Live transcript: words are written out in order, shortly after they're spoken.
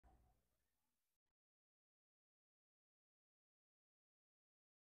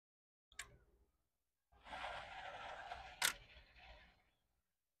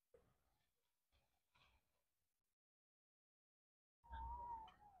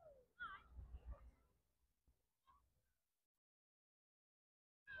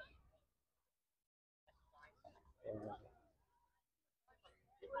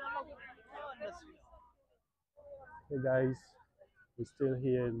Hey guys, we're still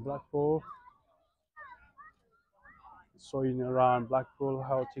here in Blackpool, showing around Blackpool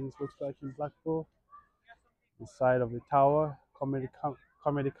how things looks like in Blackpool. The side of the tower, comedy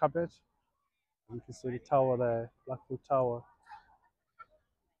carpet. You can see the tower there, Blackpool Tower.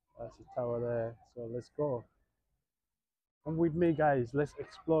 That's the tower there. So let's go. Come with me, guys. Let's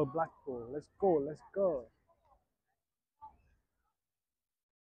explore Blackpool. Let's go. Let's go.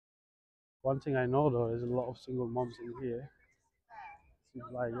 One thing I know though, there's a lot of single moms in here. Seems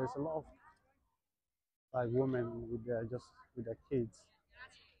like there's a lot of like women with their kids.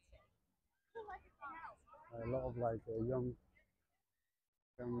 A lot of like young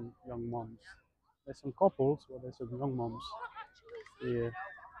moms. There's some couples, but there's some young moms here.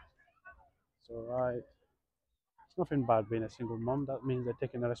 So right, it's nothing bad being a single mom. That means they're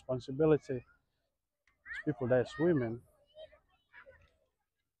taking a responsibility. There's people there swimming,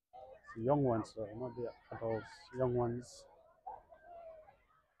 the young ones though, not the adults. Young ones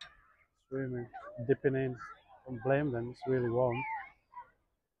swimming, dipping in. Don't blame them. It's really warm.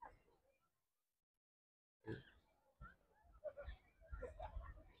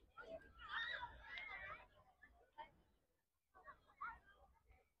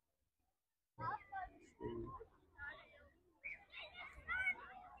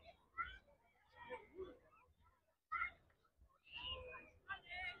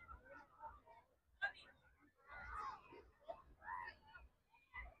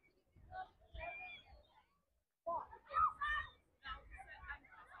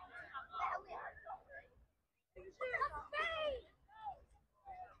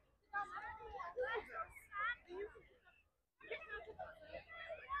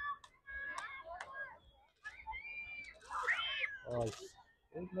 Oh,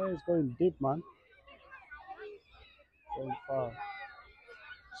 it's going deep, man. Going far.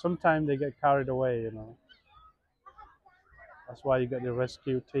 Sometimes they get carried away, you know. That's why you get the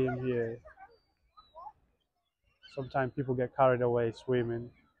rescue team here. Sometimes people get carried away swimming,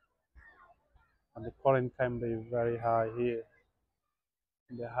 and the current can be very high here,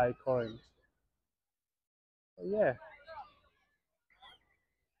 in the high current. But yeah,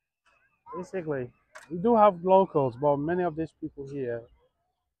 basically, we do have locals, but many of these people here,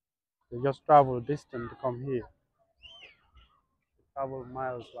 they just travel distance to come here. They travel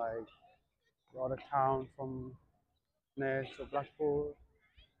miles, like the other town from near to Blackpool.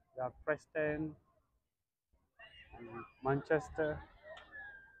 We have Preston and Manchester.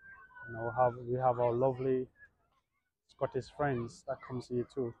 You know, we have our lovely Scottish friends that comes here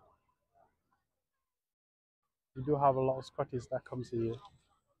too. We do have a lot of Scottish that comes here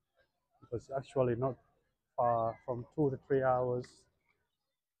because actually not far from 2 to 3 hours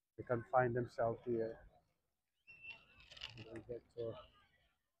they can find themselves here. They can get to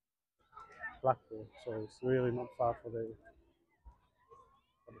Blackpool, so it's really not far for the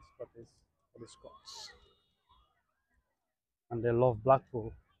Scottish for the Scots, and they love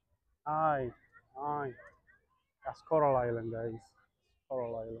Blackpool. Aye, aye, that's Coral Island, guys.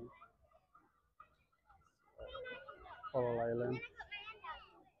 Coral Island, Coral Island.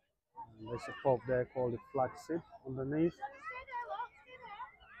 And there's a pub there called the Flagship underneath.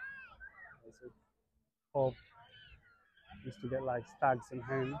 There's a pub used to get like stags and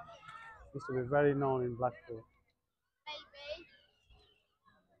hen. Used to be very known in Blackpool.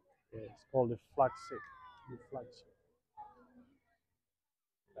 Yeah, it's called the Flagship. The Flagship.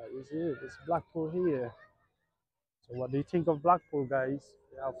 That is it. It's Blackpool here. So what do you think of Blackpool, guys?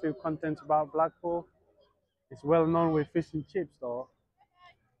 A few contents about Blackpool. It's well known with fish and chips, though.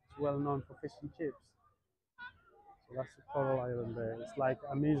 It's well known for fish and chips. So that's the Coral Island there. It's like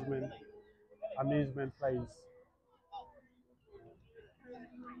amusement place.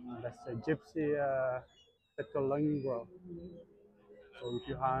 And that's a gypsy petalingua. So if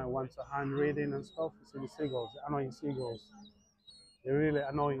you want a hand reading and stuff, you see the seagulls, the annoying seagulls. They're really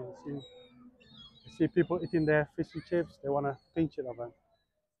annoying. You see people eating their fish and chips, they want to pinch it of them.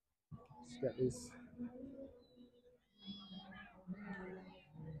 Let's get this.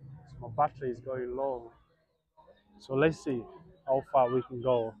 So my battery is going low. So let's see how far we can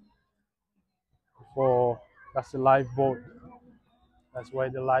go before that's the lifeboat. That's where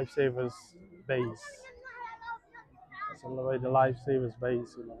the lifesavers base. That's where the lifesavers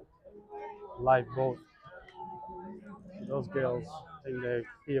base, you know. Lifeboat. Those girls think they're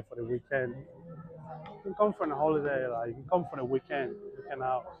here for the weekend. You can come for a holiday, like you can come for the weekend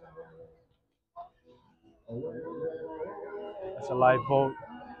out. That's a lifeboat.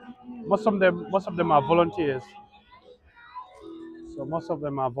 Most of them are volunteers. So most of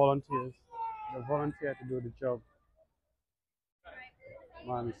them are volunteers. They volunteer to do the job.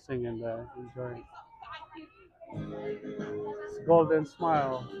 Man is singing there, enjoying. It's golden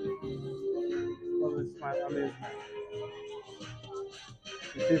smile. Golden smile amazement.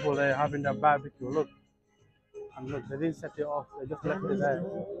 The people there having their barbecue. Look. And look, they didn't set it off, they just left it there.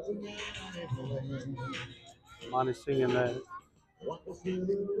 Man is singing there.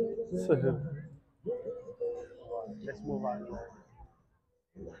 So, let's move on.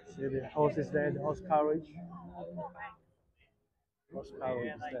 See the horse is there, the horse carriage. Horse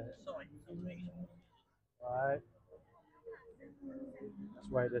carriage is there. Right, that's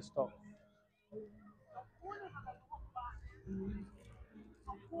why they stop.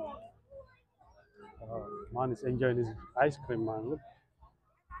 Man is enjoying his ice cream, man. Look.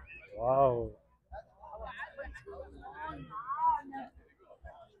 Wow.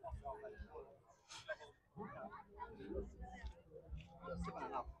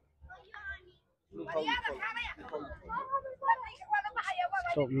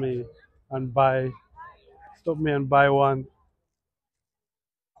 Stop me and buy. Stop me and buy one.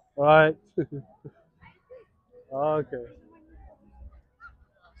 Right. Okay.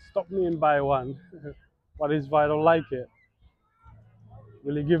 Stop me and buy one. What is if I don't like it?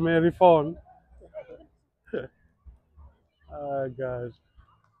 Will you give me a refund? Oh God.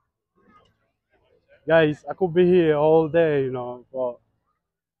 Guys, I could be here all day, but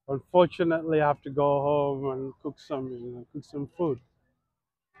unfortunately I have to go home and cook some food.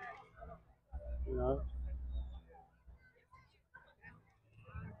 You know,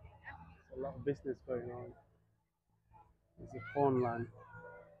 there's a lot of business going on. It's a phone line.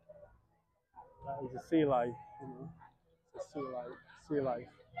 That is a sea life, It's a sea life. Sea life.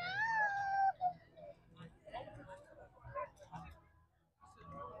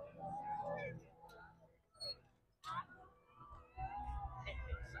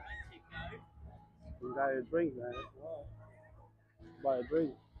 You can buy a drink, man. Buy a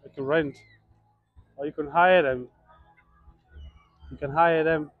drink. You can rent, or you can hire them. You can hire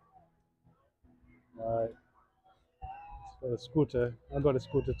them. Right. Got a scooter. I got a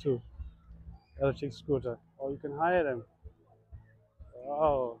scooter too. Electric scooter. Or you can hire them.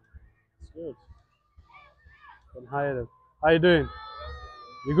 Oh, it's good. You can hire them. How you doing?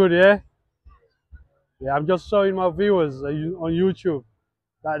 You good, yeah? Yeah, I'm just showing my viewers on YouTube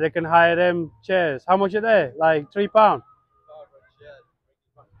that they can hire them chairs. How much are they? Like £3?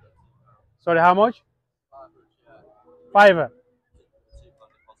 Sorry, how much? Fiver.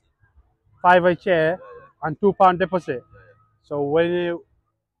 Fiver chair and £2 deposit. So when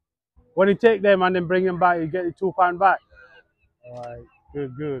you take them and then bring them back, you get the £2 back. Alright,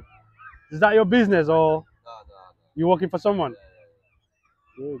 good, good. Is that your business or you working for someone?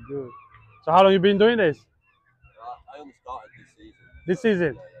 Good, good. So how long you been doing this? I only started this season. This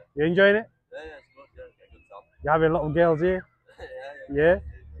season? You enjoying it? Yeah, it's good. Yeah, get a good time. You having a lot of girls here? Yeah?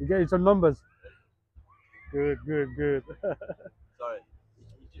 You getting some numbers? Good, good, good. Sorry. Like,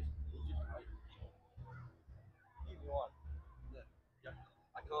 give me one. Yeah.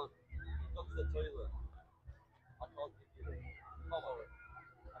 I can't. Go to the toilet. I can't give you it. Come on.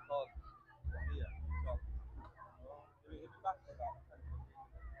 I can't. Here. Come. Give me back for that.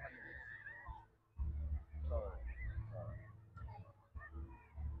 Sorry.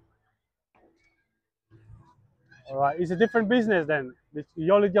 Alright, it's a different business then.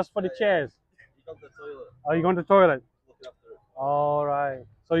 You only just for the chairs. You go to the toilet. Are you going to the toilet? Looking after it. Alright.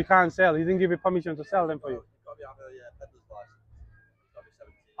 So you can't sell. He didn't give you permission to sell them for you. You've got to have a peddler's license. You've got to be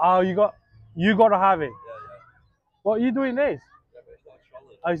 17. Oh, you got to have it. Yeah, yeah. What are you doing this? Yeah, but it's not a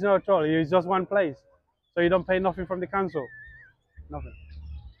trolley. Oh, it's not a trolley. It's just one place. So you don't pay nothing from the council. Nothing.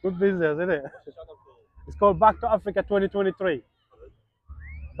 Good business, isn't it? It's called Back to Africa 2023.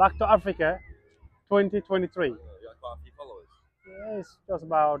 Back to Africa 2023. You got quite a few followers. Yeah, it's just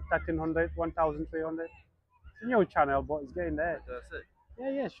about 1,300, 1,300. It's a new channel, but it's getting there. That's it.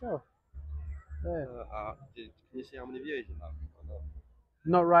 Yeah, sure. Yeah. Can you see how many views you have?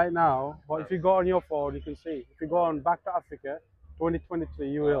 Not right now, but if you go on your phone, you can see. If you go on Back to Africa 2023,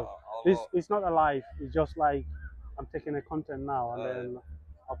 you will. It's not a live. It's just like I'm taking a content now and then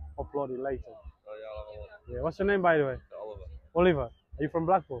I'll upload it later. Oh, yeah, I'll have a look. Yeah. What's your name, by the way? Oliver. Oliver. Are you from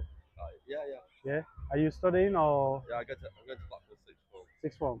Blackpool? Yeah. Yeah. Are you studying or Yeah, I'm going to Blackpool 6th form.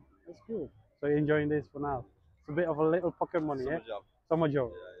 sixth form? That's good. So you're enjoying this for now. It's a bit of a little pocket money, Summer yeah? job. Summer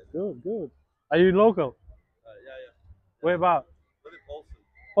job. Yeah. Good, good. Are you local? Yeah. Where about? Live in Polson.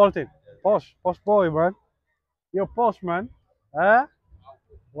 Polton. Yeah. Posh boy, man. You're posh, man. Huh?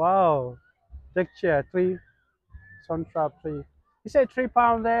 Wow. Deck chair, sun trap, 3. You said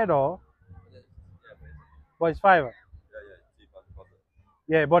 £3 there though, Yeah, but it's fiver. £2 deposit.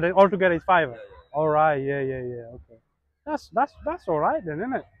 Yeah, but then altogether it's fiver. Yeah. All right, yeah. Okay. That's all right then,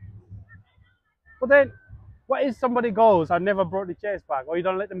 isn't it? But then, What if somebody goes and never brought the chairs back, or you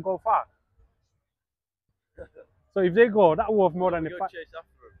don't let them go far? So if they go, that worth more than the Go five. chase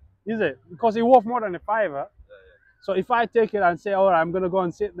after him. Is it? Because it worth more than a fiver. Yeah, So if I take it and say, all right, I'm gonna go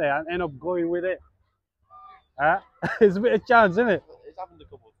and sit there and end up going with it, huh? It's a bit of chance, isn't it? It's happened a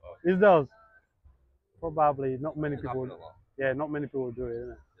couple of times. It does. Probably not many It's people. happened a lot. Yeah, not many people do it,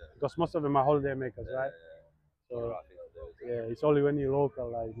 isn't it? Yeah. Because most of them are holiday makers, Yeah, right? yeah. The So right thing to do. yeah, it's only when you're local,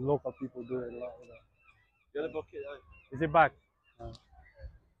 like local people do it a lot. The other bucket, Is it back?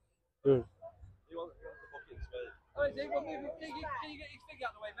 Good. he wants the bucket in Spain. Oh, is he? Well, can you get his thing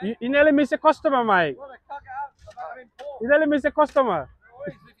out of the way, mate? You nearly miss a customer, mate. Well, I can't get out. I'm in port. You nearly miss a customer. No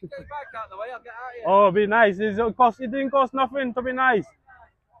worries. If you get your bag out of the way, I'll get out of here. Oh, be nice. It didn't cost nothing to be nice.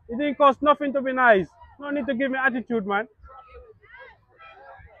 It didn't cost nothing to be nice. No need to give me attitude, man.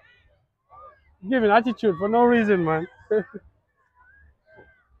 Giving attitude for no reason, man.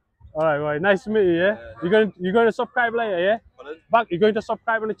 All right, right. Nice to meet you. Yeah. You're going to subscribe later, yeah. Pardon? Back. You're going to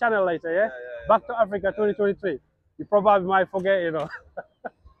subscribe on the channel later, yeah. Yeah. Back to Africa 2023. You probably might forget, you know.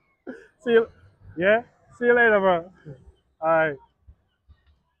 See you. Yeah. See you later, bro. All right.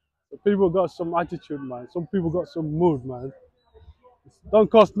 So people got some attitude, man. Some people got some mood, man. Don't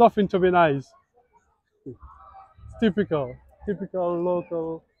cost nothing to be nice. It's typical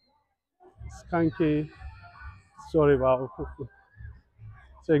local, skanky. Sorry about.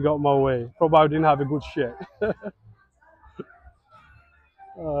 So got my way. Probably didn't have a good shit.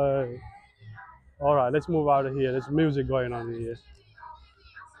 All right, let's move out of here. There's music going on here.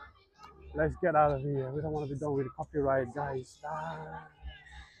 Let's get out of here. We don't want to be done with the copyright, guys.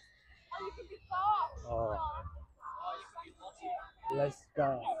 Oh, let's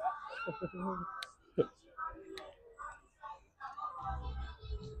go.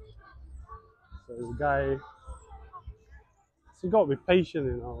 So this guy, so you got to be patient,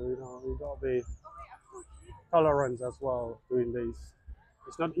 you got to be tolerant as well doing this.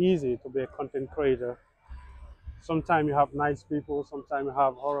 It's not easy to be a content creator. Sometimes you have nice people, sometimes you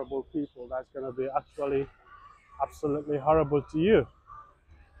have horrible people. That's going to be actually absolutely horrible to you.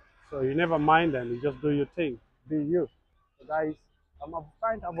 So you never mind them, you just do your thing, be you. So guys, I'm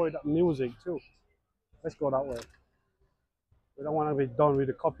trying to avoid that music too. Let's go that way. We don't want to be done with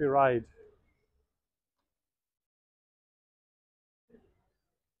the copyright.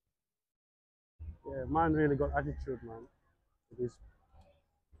 Yeah, man really got attitude, man. With his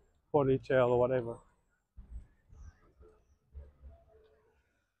ponytail or whatever.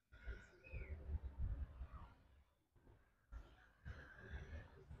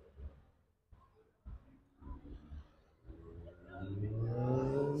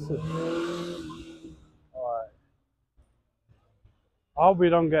 Alright. I hope we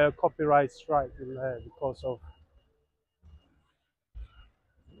don't get a copyright strike in there because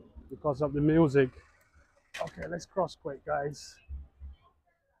of the music. Okay, let's cross quick, guys.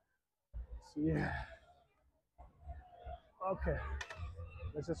 So, yeah. Okay.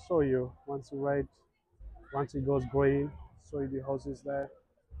 Let's just show you once it goes green, show you the houses there.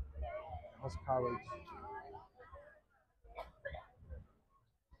 Horse carriage.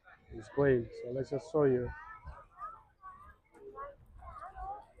 It's green, so let's just show you.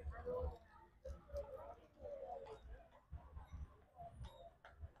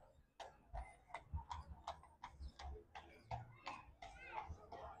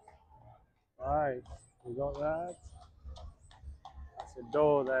 Alright, we got that. That's a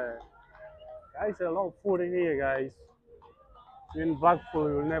door there. Guys, there's a lot of food in here, guys. In Blackpool,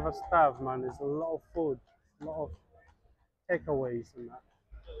 you'll never starve, man. There's a lot of food, a lot of takeaways and that.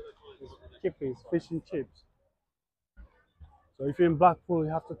 There's chickens, fish and chips. So if you're in Blackpool,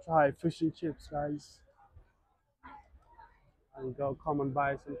 you have to try fish and chips, guys. And go come and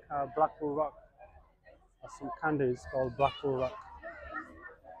buy some Blackpool Rock. There's some candies called Blackpool Rock.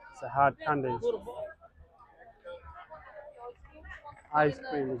 It's a hard candy. Ice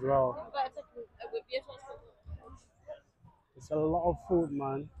cream as well. It's a lot of food,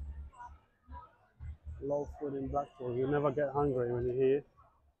 man. A lot of food in Blackpool. You never get hungry when you're here.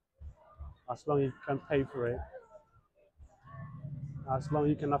 As long as you can pay for it. As long as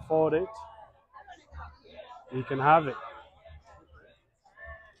you can afford it, you can have it.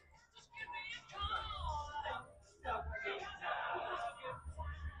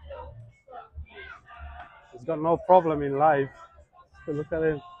 He's got no problem in life. Look at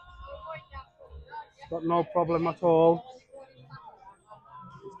him. He's got no problem at all.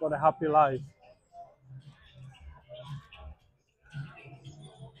 He's got a happy life.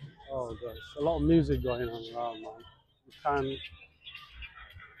 Oh gosh, a lot of music going on around, man.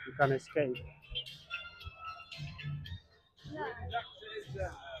 You can escape. You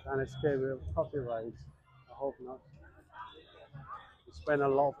can't escape with copyright. hope not. We spend a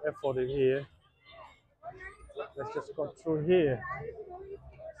lot of effort in here. Let's just go through here.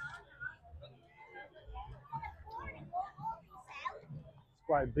 It's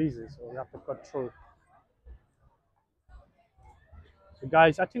quite busy, so we have to cut through. So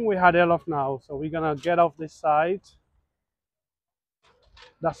guys, I think we had enough now, so we're gonna get off this side.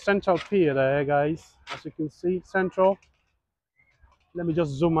 That's Central Pier there, guys. As you can see, Central. Let me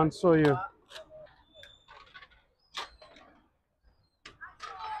just zoom and show you.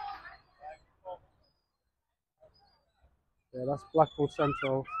 Yeah, that's Blackpool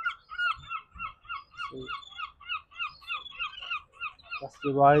Central. So that's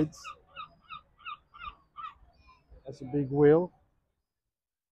the rides. That's a big wheel.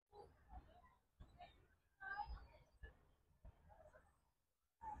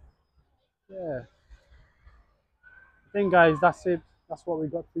 Yeah. I think guys, that's it. That's what we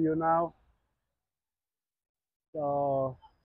got for you now. So